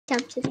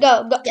Tempted.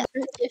 Go. Yeah.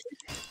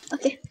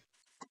 Okay.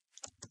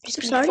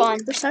 Just fun.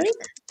 We're starting.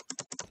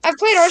 I've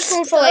played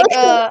Arsenal for like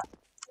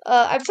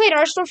I've played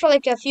Arsenal for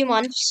like a few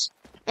months,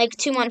 like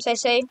 2 months, I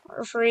say,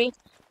 or 3,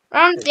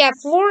 around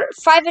 4,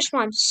 5ish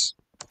months.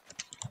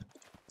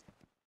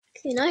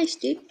 Okay, nice,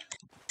 dude.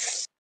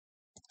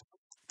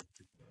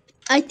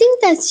 I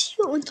think that's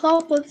you on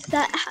top of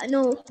that.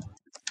 No.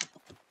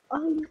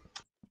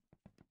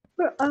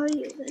 Where are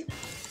you then?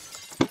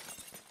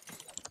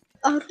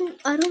 I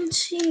don't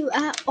see you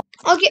at all.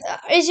 Okay,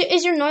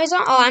 is your noise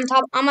on? Oh,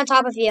 I'm on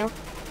top of you.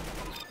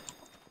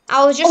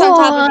 I was just on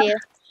top of you.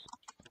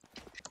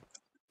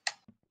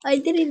 I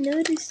didn't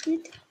notice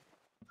it.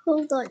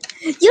 Hold on.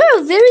 You're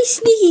a very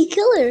sneaky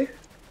killer.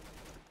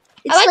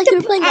 It's like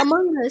you're playing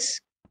Among Us.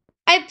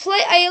 I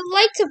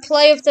like to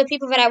play with the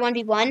people that I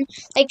 1v1.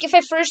 Like if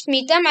I first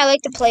meet them, I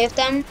like to play with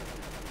them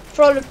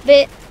for a little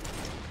bit.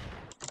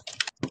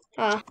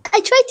 I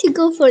tried to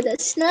go for the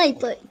snipe,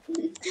 but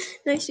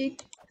nice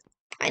dude.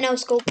 I know,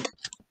 scope.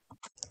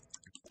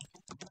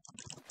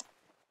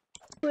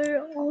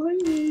 Where are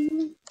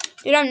you?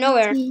 Dude, I'm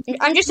nowhere.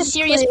 I'm just a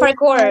serious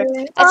parkourer.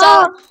 That's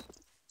all.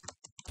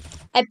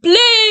 I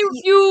play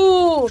with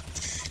you.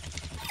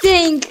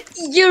 Dang,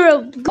 you're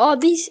a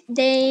hobbies.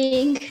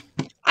 Dang.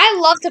 I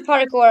love to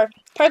parkour.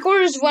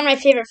 Parkour is one of my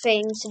favorite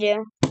things to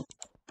do.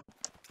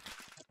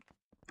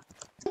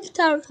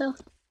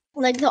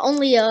 Like the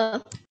only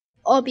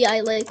hobby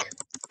I like.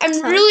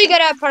 I'm really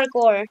good at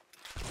parkour.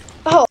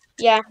 Oh,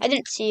 yeah, I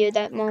didn't see you at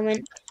that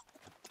moment.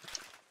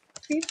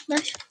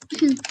 Nice.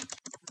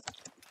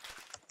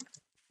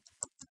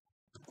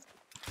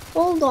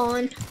 Hold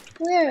on.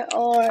 Where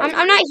are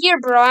I'm not here,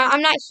 bro.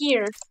 I'm not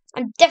here.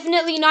 I'm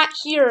definitely not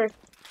here.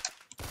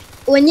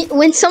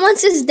 When someone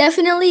says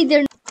definitely,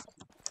 they're.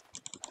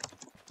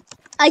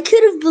 I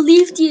could have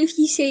believed you if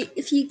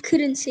you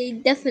couldn't say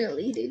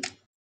definitely, dude.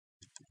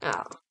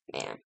 Oh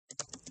man.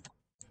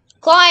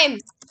 Climb.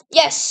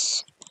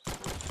 Yes.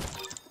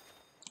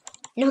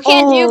 No,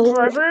 can't do,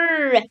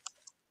 brother.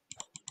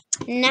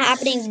 Not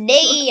happening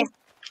today.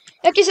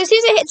 Okay, so as soon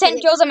as I hit 10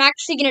 kills, I'm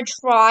actually gonna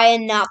try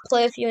and not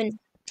play with you. And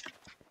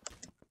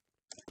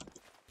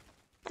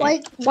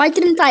why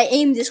didn't I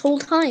aim this whole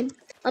time?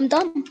 I'm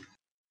dumb.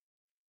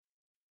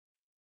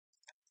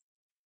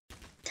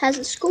 It has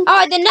a scope. Oh,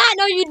 I did not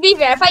know you'd be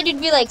there. I thought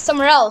you'd be like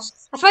somewhere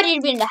else. I thought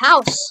you'd be in the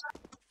house.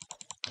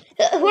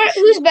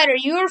 Who's better,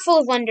 you or Full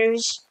of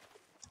Wonders?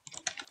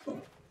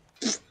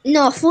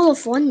 No, Full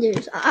of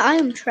Wonders. I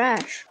am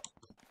trash.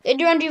 Did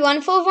you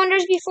 1v1 Full of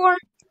Wonders before?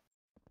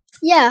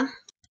 Yeah.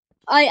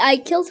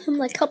 I killed him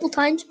like a couple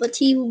times, but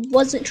he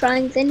wasn't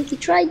trying. Then he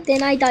tried,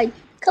 then I died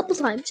a couple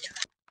times.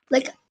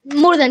 Like,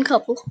 more than a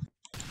couple.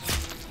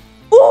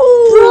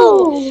 Ooh!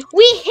 Bro,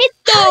 we hit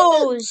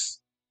those!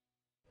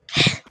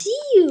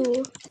 See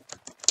you.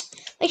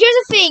 Like, here's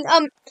the thing.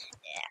 Sometimes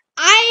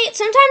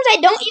I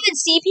don't even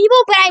see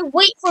people, but I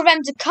wait for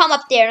them to come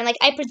up there, and like,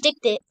 I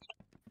predict it.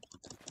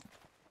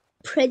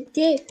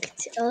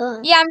 Predict?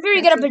 Yeah, I'm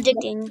very good at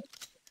predicting.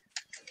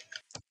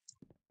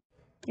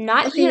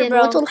 Not okay, here, then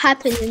bro. what will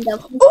happen in the...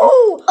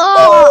 Ooh!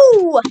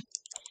 Oh!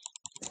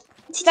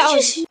 Did you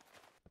just...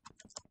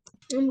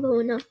 I'm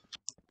going to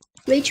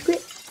rage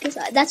quit, because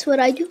that's what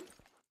I do.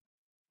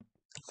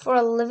 For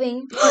a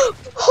living. Oh,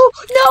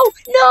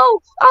 no!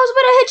 I was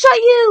about to headshot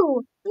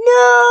you!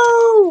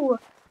 No!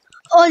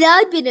 Oh,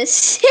 that would be a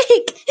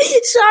sick.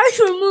 Sorry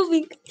for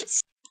moving.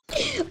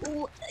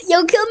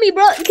 Yo, kill me,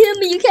 bro. Kill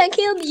me. You can't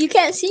kill me. You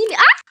can't see me.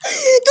 Ah!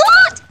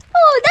 Don't!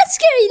 Oh, that's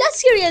scary. That's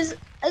scary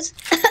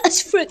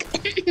as frick.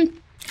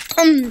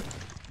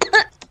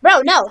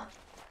 Bro, no.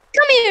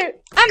 Come here.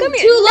 I'm Come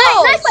here. too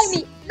low. Knife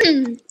fight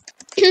me.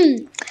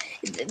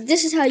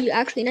 This is how you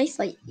actually knife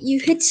fight. You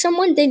hit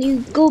someone, then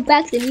you go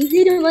back, then you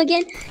hit him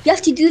again. You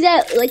have to do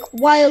that like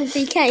while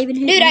they can't even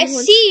hit you. Dude, I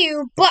see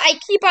you, but I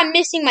keep on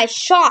missing my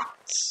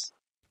shots.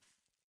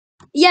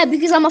 Yeah,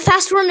 because I'm a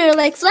fast runner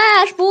like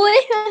Flash, boy.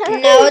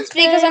 No, it's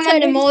because I'm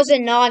on the Moza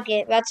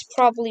Nugget. That's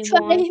probably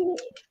why.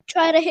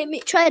 Try to hit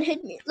me. Try to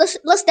hit me.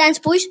 Let's dance,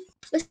 boys.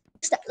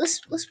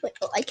 Let's play.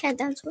 Oh, I can't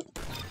dance. What?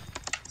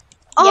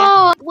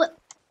 Oh, what?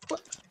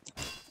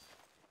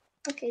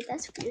 Okay,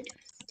 that's weird.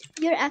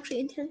 You're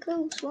actually in 10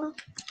 kills. Wow.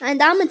 And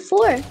I'm at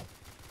 4.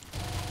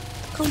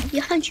 Come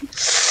behind you.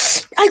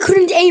 I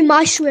couldn't aim.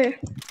 I swear.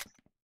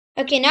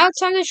 Okay, now it's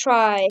time to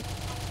try.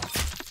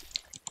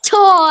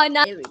 Oh,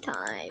 not every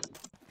time.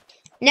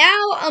 Now,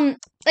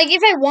 like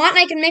if I want,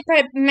 I can make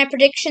my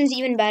predictions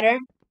even better.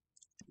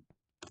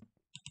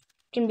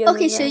 Can be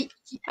okay, so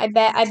I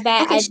bet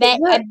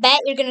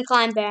you're gonna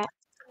climb that.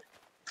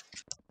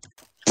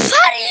 How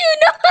do you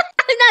know?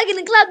 I'm not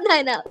gonna climb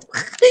that now.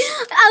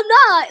 I'm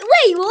not.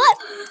 Wait, what?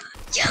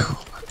 Yo,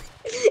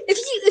 if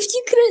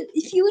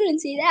you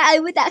wouldn't say that, I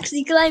would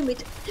actually climb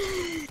it.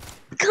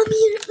 Come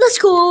here. Let's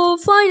go.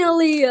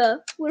 Finally,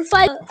 we're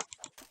fighting.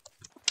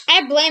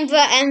 I blame the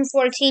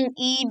M14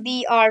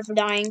 EBR for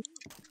dying.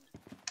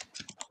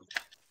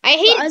 I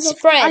hate its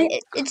spread.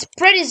 Its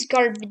spread is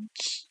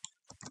garbage.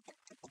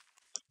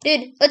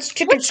 Dude, let's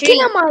trick or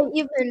treat.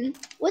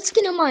 What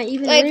skin am I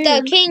even? Like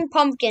the King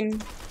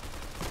Pumpkin.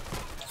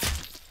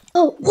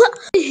 Oh, what?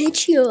 I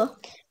hit you.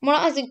 More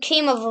as a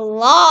game of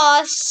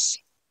loss.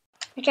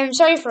 Okay, I'm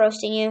sorry for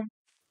roasting you.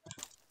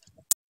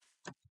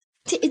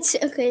 It's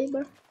okay,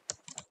 bro.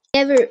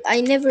 I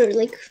never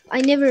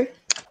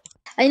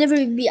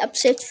be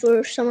upset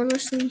for someone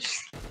roasting me.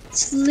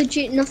 It's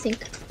legit nothing.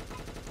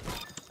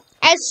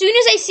 As soon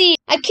as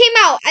I came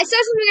out, I saw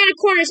something on a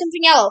corner,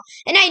 something yellow,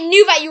 and I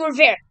knew that you were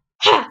there.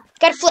 Ha!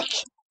 Got a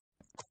flick.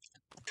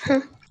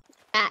 Huh.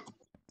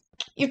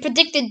 You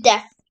predicted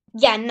death.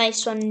 Yeah,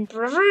 nice one,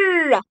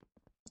 brother.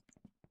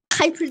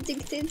 I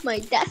predicted my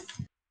death.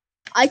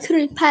 I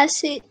couldn't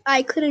pass it.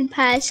 I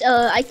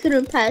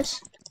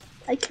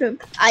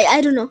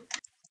don't know.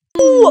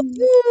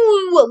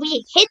 Ooh,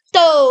 we hit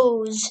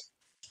those.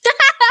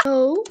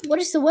 Oh, what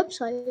is the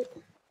website?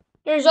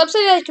 There's a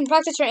website that can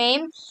practice your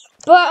aim,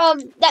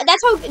 but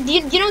that's how. Do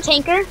you know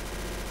Tanker?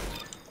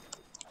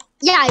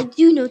 Yeah, I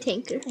do know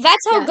Tanker.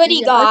 That's how good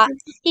he got.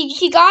 Okay.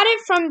 He got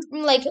it from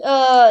like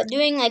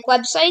doing like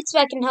websites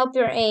that can help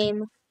your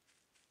aim.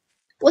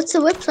 What's the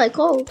website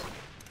called?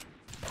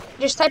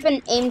 Just type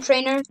in aim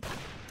trainer.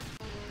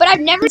 But I've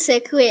never.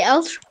 Wait,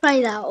 I'll try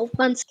that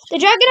once. The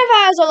Dragonov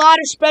has a lot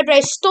of spread, but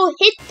I still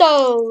hit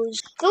those.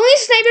 The only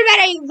sniper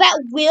that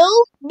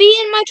will be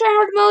in my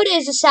tryhard mode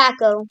is a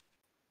Sacco.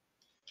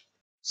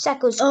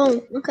 Sacco's.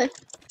 Oh, okay.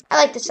 I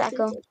like the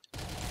Sacco.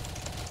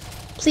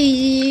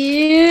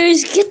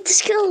 Please get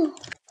this kill.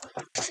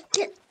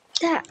 Get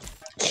that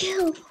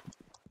kill.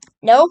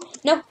 No.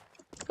 We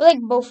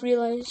like both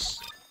realize.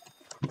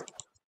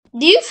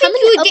 Do you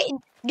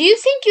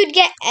think you'd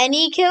get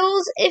any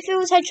kills if it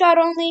was headshot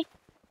only?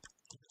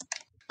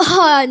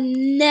 Oh,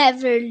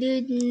 never,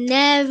 dude.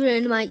 Never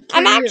in my career.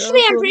 I'm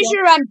pretty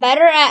sure I'm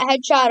better at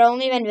headshot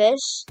only than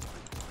this.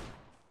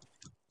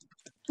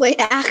 Wait,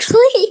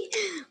 actually?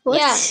 What?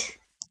 Yeah.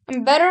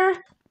 I'm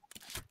better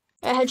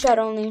at headshot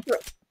only.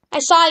 I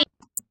saw you.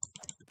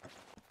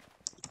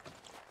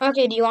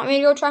 Okay, do you want me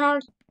to go try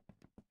hard?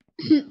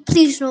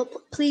 Please no.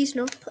 Please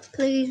no.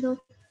 Please no.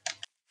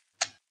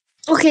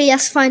 Okay,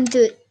 yes, fine,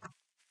 do it.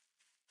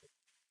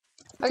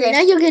 Okay.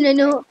 Now you're gonna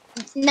know.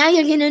 Now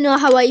you're gonna know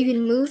how I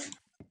even move.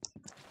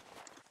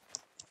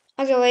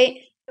 Okay,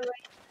 wait.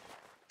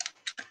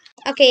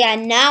 Okay, yeah,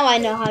 now I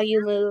know how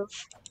you move.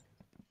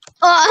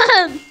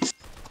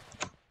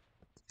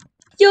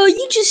 Yo,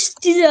 you just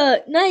did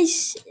a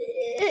nice.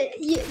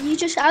 You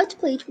just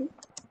outplayed me.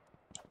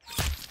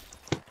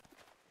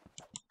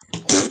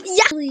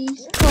 Yeah.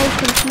 Confused.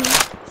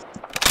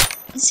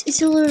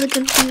 It's a little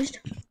confused.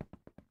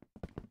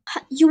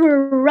 You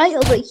were right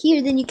over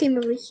here, then you came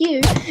over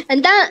here,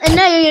 and now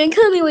you're gonna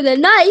kill me with a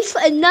knife,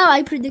 and now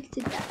I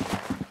predicted that.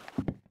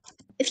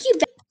 If you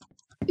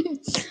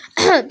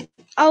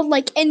I'll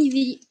like any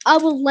video. I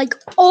will like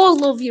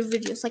all of your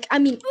videos. Like, I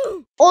mean,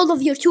 all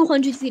of your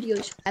 200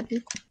 videos.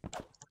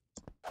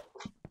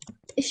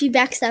 If you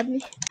backstab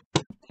me.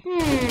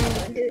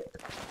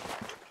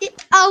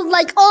 I'll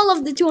like all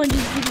of the 200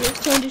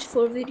 videos.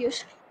 204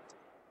 videos.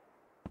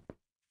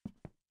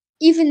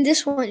 Even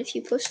this one, if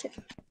you post it.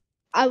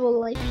 I will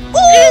like.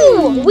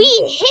 Ooh, we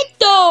hit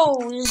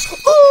those!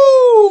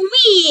 Ooh,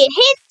 we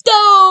hit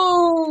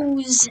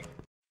those!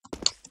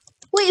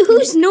 Wait,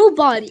 who's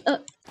nobody?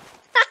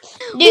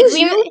 Dude,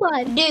 we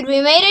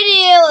made a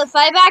deal. If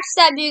I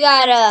backstab, you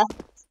gotta,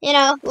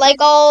 like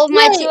all of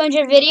my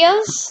 200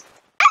 videos.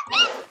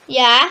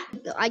 Yeah.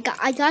 I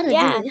gotta do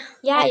it.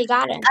 Yeah, you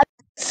got it.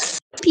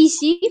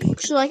 PC,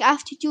 so like I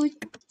have to do it.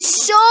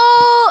 So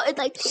it's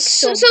like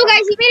so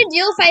guys, he made a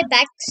deal. If I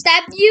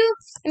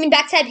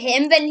backstab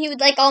him, then he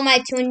would like all my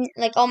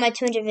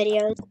 200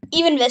 videos,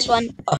 even this one.